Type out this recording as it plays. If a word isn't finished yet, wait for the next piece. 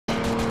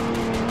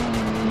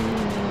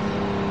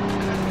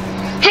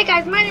Hey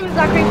guys, my name is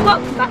Zachary.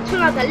 Welcome back to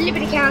another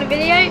Liberty County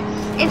video.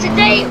 And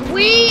today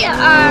we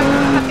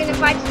have been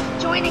invited to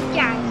join a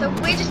gang. So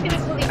we're just going to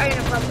call the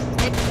owner Rob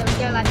Stick. So we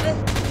go like this.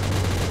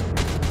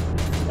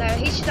 So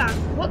he's done.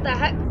 What the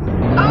heck?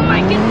 Oh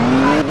my goodness!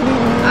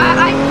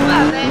 I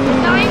swear the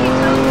guy who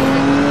told me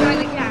that to join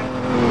the gang.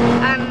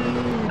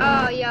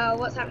 Oh yo,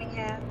 what's happening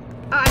here?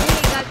 Oh, I'm here,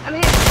 you guys. I'm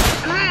here.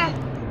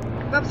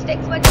 Rob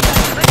Sticks, where'd you go?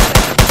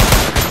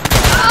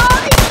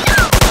 Oh yo!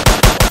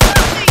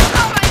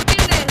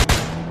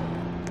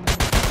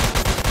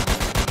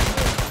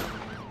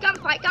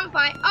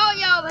 Gunfight! Oh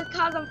yo, there's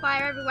cars on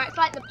fire everywhere. It's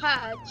like the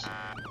Purge.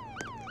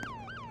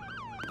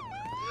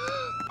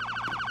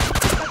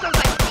 That sounds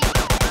like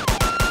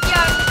yo,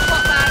 it's a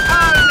SWAT van.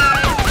 Oh no!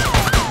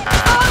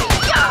 Oh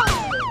yo!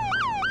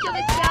 Kill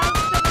this girl.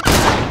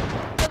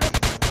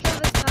 Kill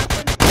this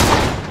person.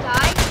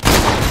 Die.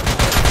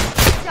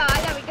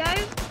 There we go.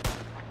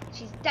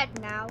 She's dead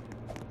now.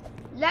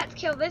 Let's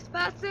kill this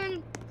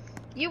person.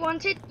 You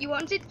wanted? You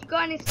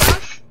got any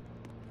stuff?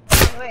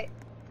 Oh, wait.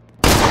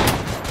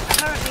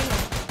 Apparently not.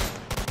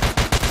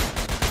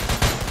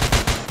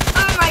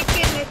 Oh my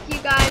goodness, you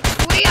guys.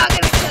 We are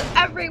going to kill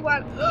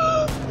everyone.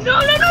 No,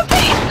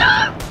 please,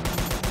 no!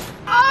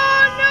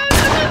 Oh, no.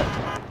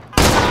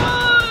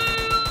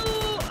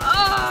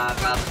 Oh,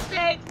 Rob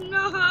Sticks,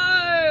 no!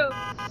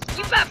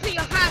 You better put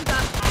your hands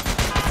up.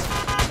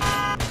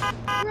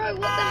 Bro,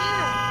 what the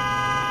heck?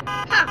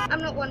 Ha,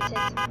 I'm not wanted.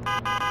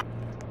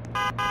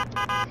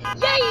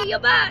 Yay, you're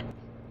back!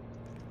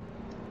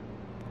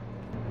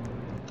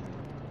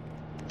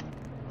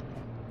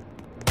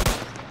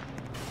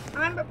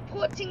 I'm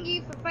reporting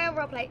you for failed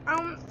roleplay.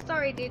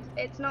 Sorry dude,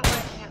 it's not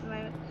working at the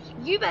moment.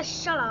 You best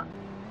shut up.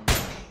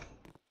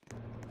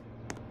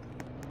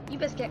 You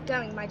best get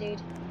going, my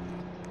dude.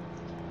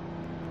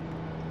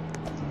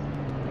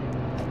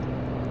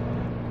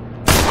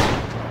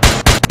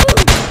 Ooh.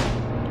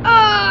 Oh,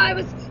 I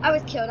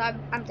was killed.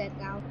 I'm dead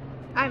now.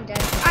 I'm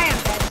dead.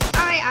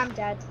 I am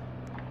dead.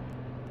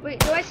 Wait,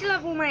 do I still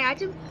have all my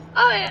items?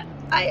 Oh, yeah.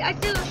 I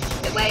still.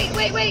 Wait.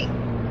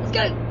 Let's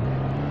go.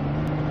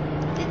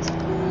 It's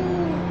cool.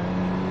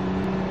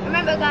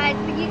 Remember, guys,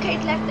 the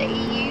UK's left the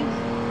EU.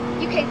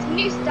 UK's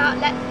new start.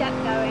 Let's get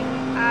going.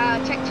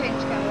 Change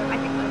going. I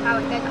think that's how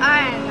it goes.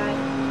 I don't know.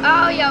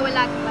 Oh, yeah, we're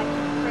lagging like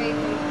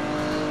crazy.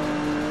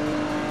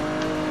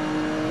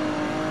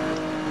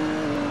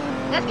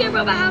 Let's go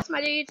rob a house,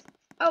 my dude.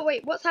 Oh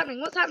wait, what's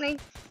happening?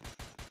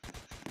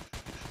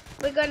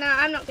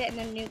 I'm not getting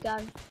a new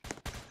gun.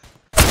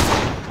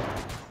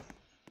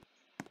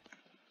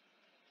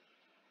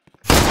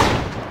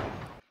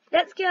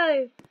 Let's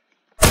go.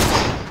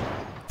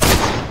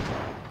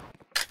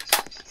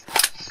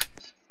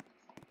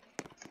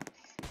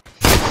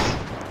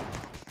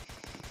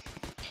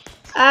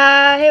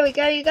 Here we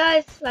go, you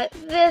guys. Like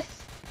this.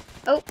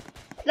 Oh,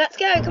 let's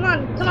go. Come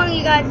on,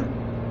 you guys.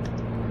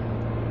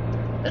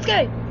 Let's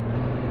go,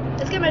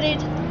 my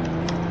dude.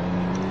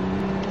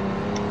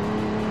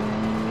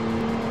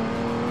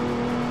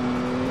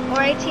 Or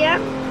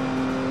ATM.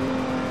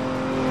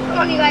 Come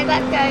on, you guys.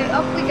 Let's go.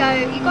 Off we go.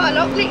 You got a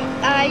lock, please?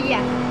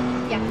 Yeah.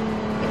 Yes,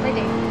 I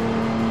do.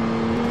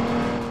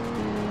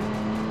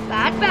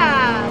 Bad.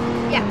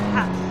 Yeah,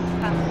 house.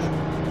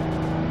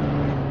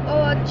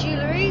 Or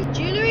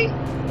jewelry.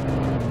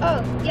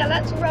 Oh, yeah,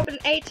 let's rob an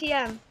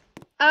ATM.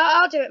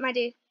 I'll do it, my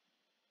dude.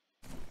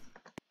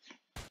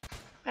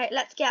 Right,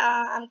 let's get,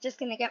 I'm just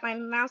gonna get my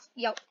mouse.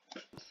 Yo.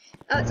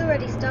 Oh, it's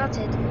already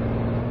started.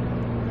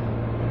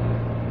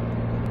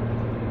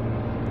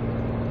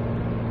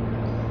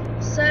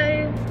 So,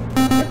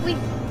 if we...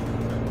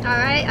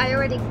 Alright, I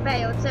already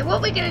failed. So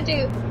what we're going to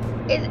do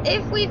is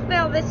if we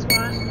fail this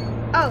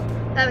one... Oh,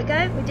 there we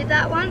go. We did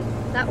that one.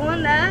 That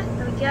one there.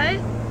 There we go.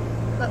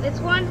 Got this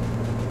one.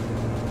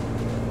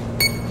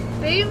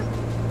 Boom.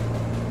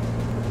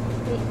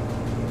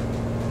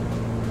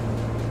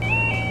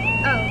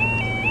 Oh.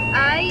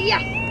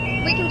 Yes.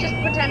 We can just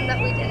pretend that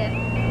we did it.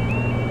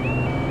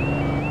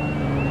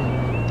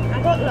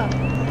 I got lost.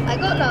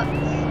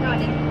 No, I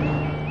didn't.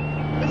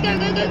 Let's go.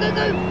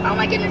 Oh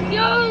my goodness,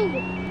 yo!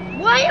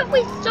 Why have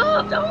we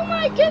stopped? Oh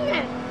my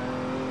goodness!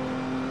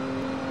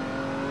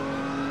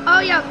 Oh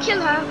yeah,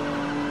 kill her.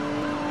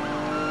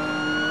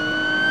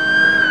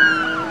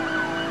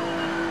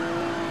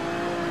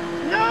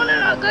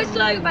 No, go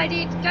slow, my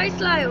dude. Go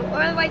slow,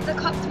 or otherwise the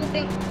cops will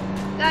think.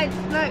 Guys,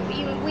 no,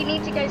 we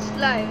need to go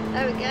slow.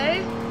 There we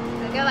go.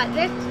 We'll go like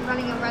this,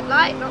 running a red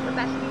light. Not the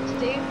best thing to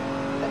do,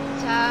 but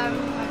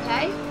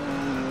okay.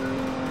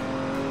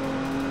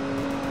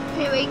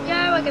 Here we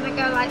go. We're gonna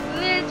go like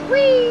this.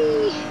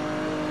 Whee!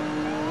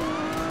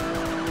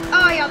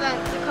 Oh yeah, the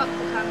cops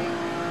are coming.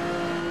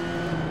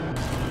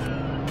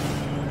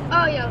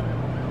 Oh yeah.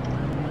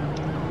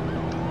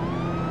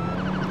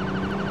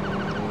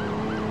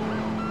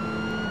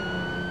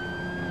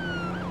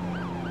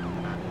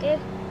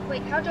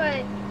 Wait, how do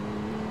I?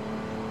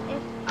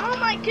 Oh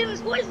my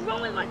goodness, what is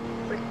wrong with my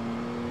frick?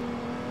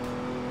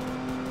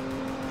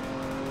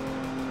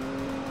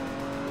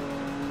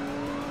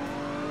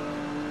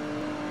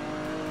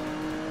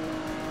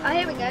 Oh,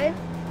 here we go.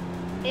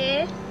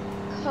 If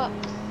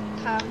cops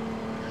come,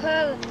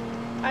 pull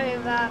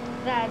over,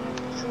 then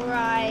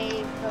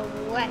drive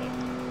away.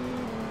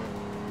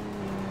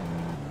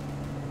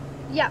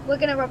 Yeah, we're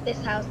gonna rob this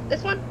house.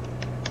 This one?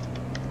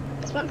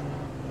 This one?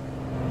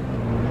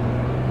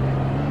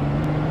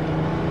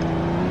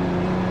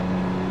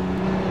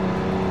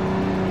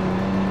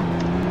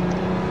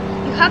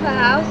 You have a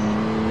house?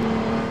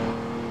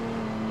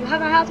 You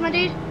have a house, my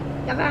dude?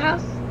 You have a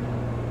house?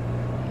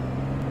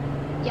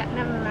 Yeah,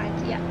 never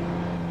mind, yeah.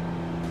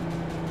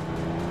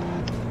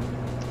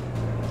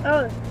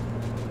 Oh.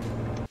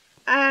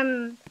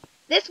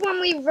 This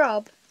one we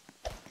rob.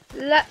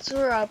 Let's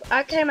rob.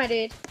 Okay, my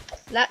dude.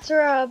 Let's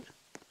rob.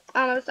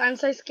 I'm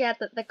so scared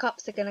that the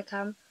cops are gonna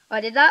come. Oh,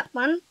 I did that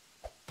one.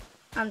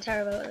 I'm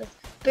terrible at this.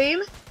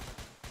 Boom.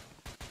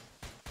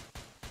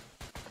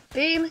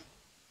 Boom.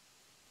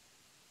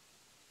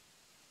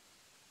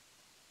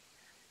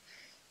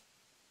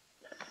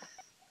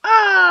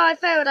 Oh, I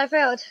failed. I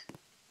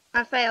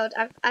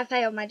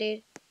failed, my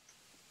dude.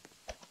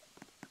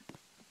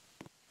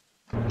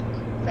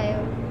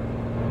 Fail.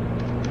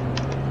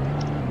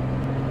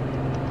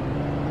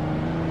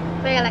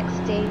 Fail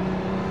XD.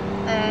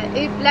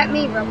 Oop, let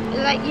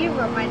you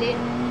rob, my dude.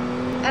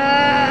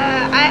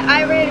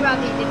 I really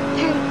rather you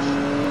didn't.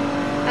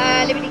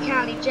 Liberty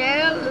County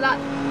Jail.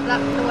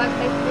 That's the worst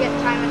place to be at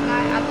the time of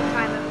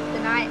the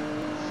night.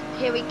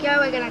 Here we go.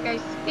 We're gonna go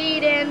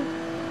speeding.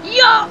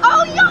 Yo!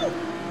 Oh, yo!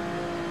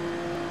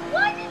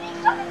 Why did he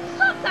suddenly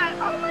stop that?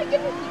 Oh my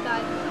goodness, you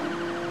guys.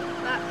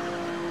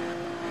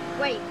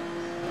 Wait.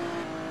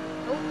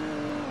 Oh,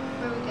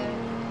 where are we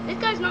going? This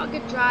guy's not a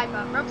good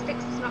driver.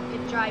 Robsticks is not a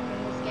good driver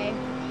in this game.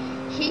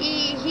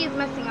 He is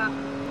messing up.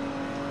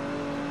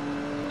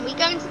 We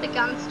go into the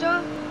gun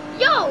store.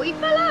 Yo, he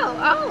fell out.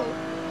 Oh.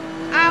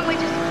 And we're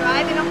just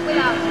driving off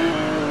without him.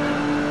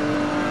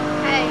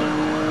 Hey.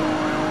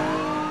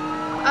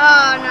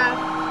 Oh no.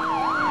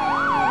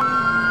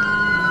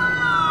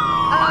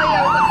 Oh yo,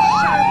 we got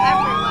sheriff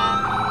everywhere.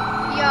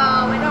 Yo,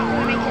 we're not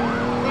gonna make it.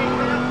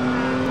 We're not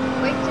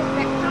gonna. Wait just a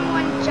sec.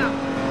 Someone jump.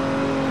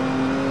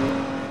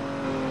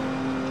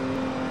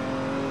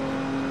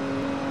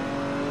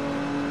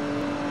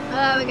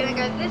 We're gonna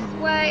go this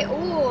way.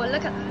 Oh,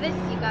 look at this,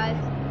 you guys.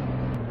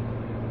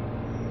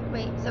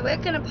 Wait, so we're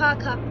gonna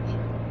park up.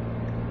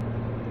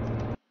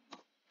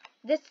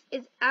 This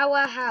is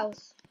our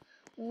house.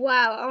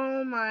 Wow,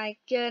 oh my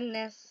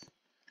goodness.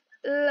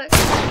 Look.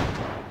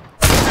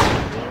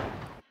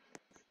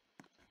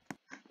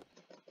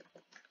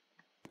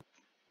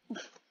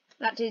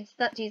 That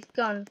dude's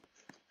gone.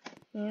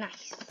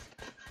 Nice.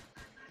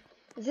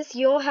 Is this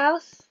your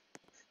house?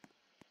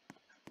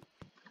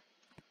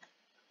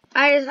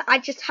 I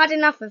just had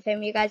enough of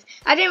him, you guys.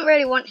 I didn't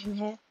really want him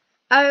here.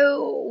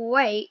 Oh,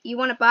 wait. You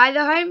want to buy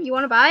the home? You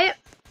want to buy it?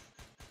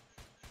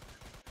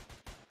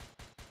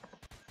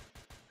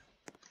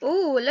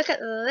 Ooh, look at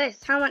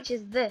this. How much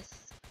is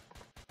this?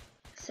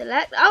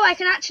 Select. Oh, I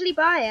can actually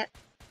buy it.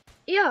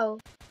 Yo.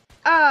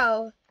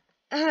 Oh.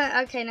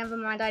 Okay, never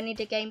mind. I need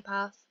a game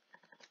pass.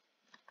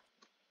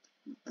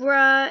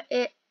 Bruh,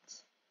 it.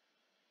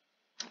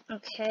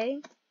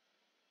 Okay.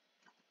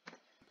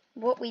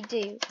 What we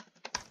do.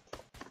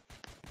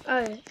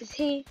 Oh, is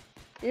he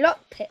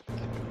lockpick?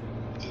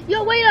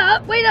 Yo, wait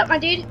up, my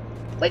dude.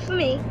 Wait for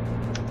me.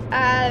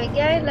 There we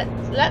go.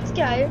 Let's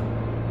go.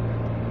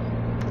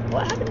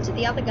 What happened to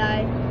the other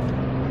guy?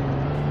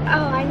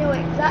 Oh, I know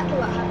exactly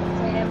what happened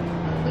to him.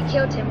 We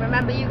killed him.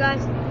 Remember, you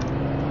guys?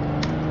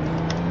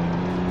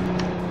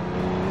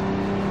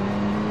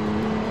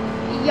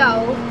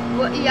 Yo,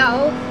 what?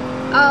 Yo.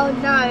 Oh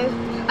no.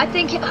 I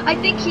think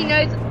he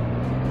knows.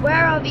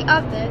 Where are the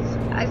others?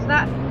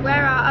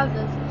 Where are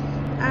others?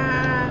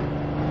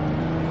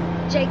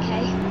 JK.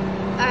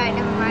 Alright,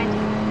 never mind.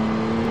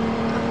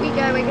 Off we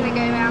go. We're gonna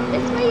go around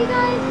this way, you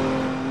guys.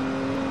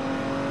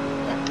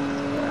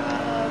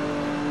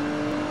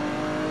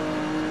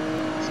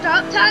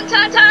 Stop!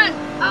 Turn!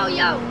 Oh,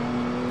 yo.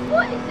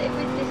 What is it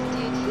with this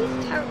dude? He's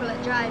terrible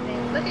at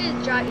driving. Look at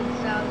his driving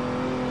style.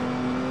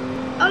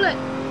 Oh, look.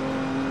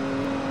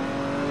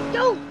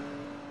 Yo.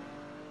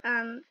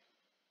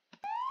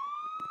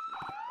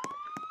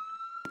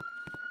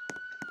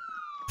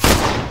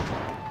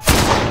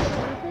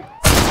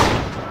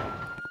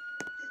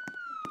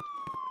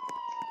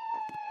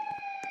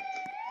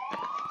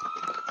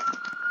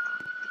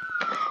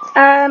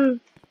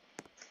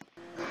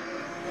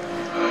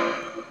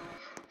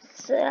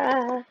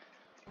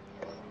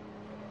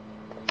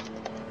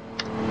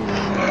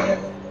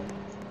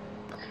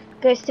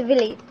 Go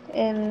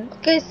civilian.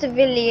 Go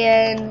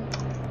civilian.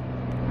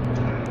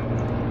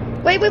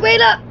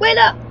 Wait up!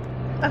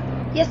 Oh,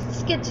 yes,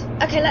 it's good.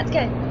 Okay, let's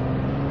go.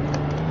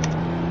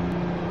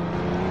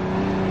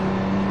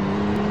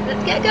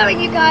 Let's get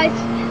going, you guys.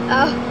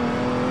 Oh,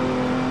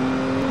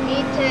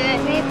 need to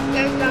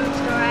go gun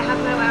store. I have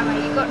no ammo.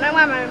 You got no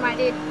ammo, my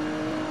dude.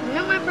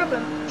 Not my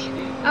problem.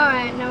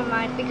 Alright, never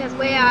mind, because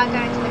we are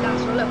going to the gun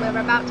store. Look, we're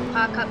about to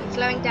park up. It's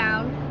slowing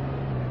down.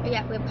 Oh,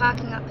 yeah, we're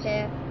parking up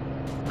here.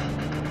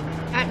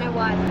 I don't know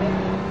why though.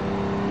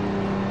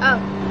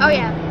 Oh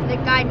yeah, the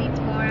guy needs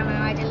more ammo,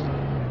 I do.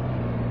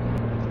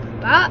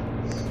 But,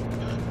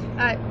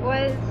 alright,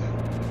 boys.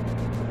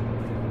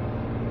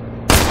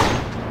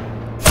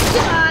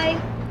 Goodbye.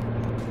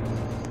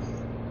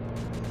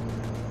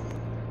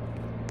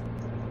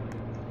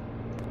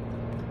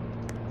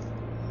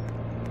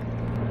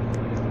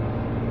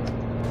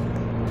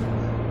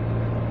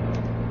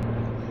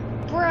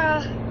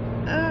 Bruh.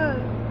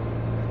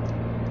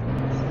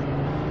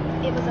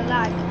 It was a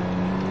lag.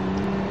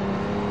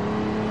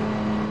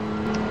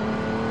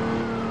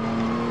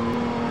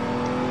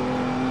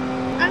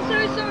 I'm so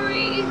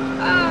sorry.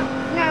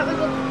 No, it was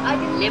I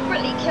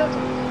deliberately killed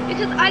him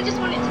because I just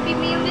wanted to be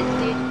me on this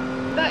dude.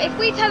 But if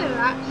we tell him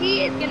that,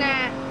 he is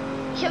gonna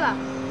kill us.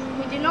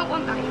 We do not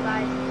want that, you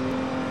guys.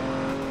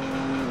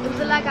 It was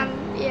a lag.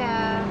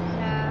 Yeah,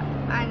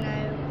 I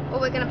know.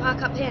 Well, we're gonna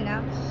park up here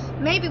now.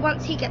 Maybe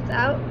once he gets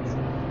out.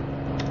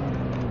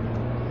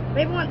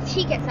 We're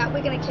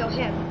gonna kill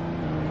him.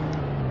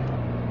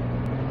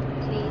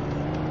 Please.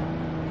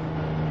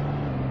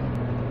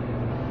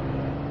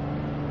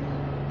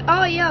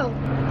 Oh, yo!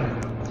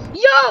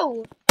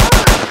 Yo!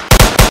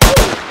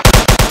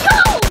 Yo!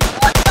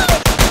 What the?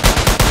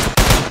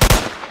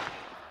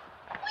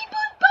 We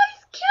were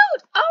both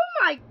killed! Oh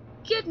my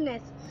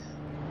goodness!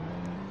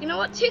 You know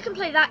what? Two can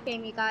play that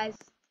game, you guys.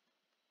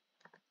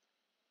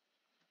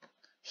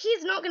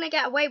 He's not gonna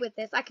get away with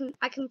this. I can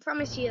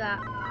promise you that.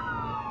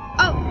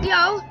 Oh,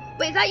 yo!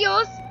 Wait, is that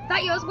yours? Is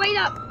that yours? Wait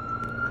up!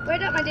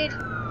 Wait up, my dude.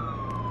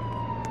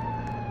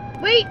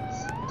 Wait!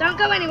 Don't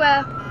go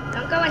anywhere.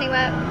 Don't go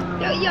anywhere.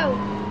 Yo!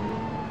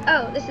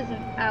 Oh, this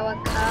isn't our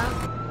car.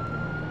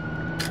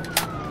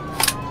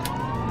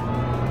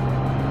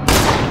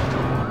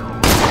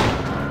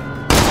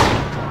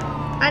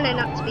 I know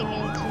not to be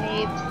mean to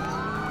noobs.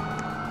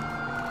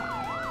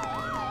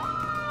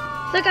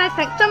 So guys,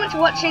 thanks so much for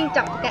watching.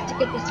 Don't forget to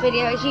give this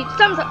video a huge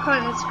thumbs up,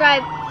 comment and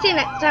subscribe. See you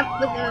next time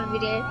with another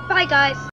video. Bye guys!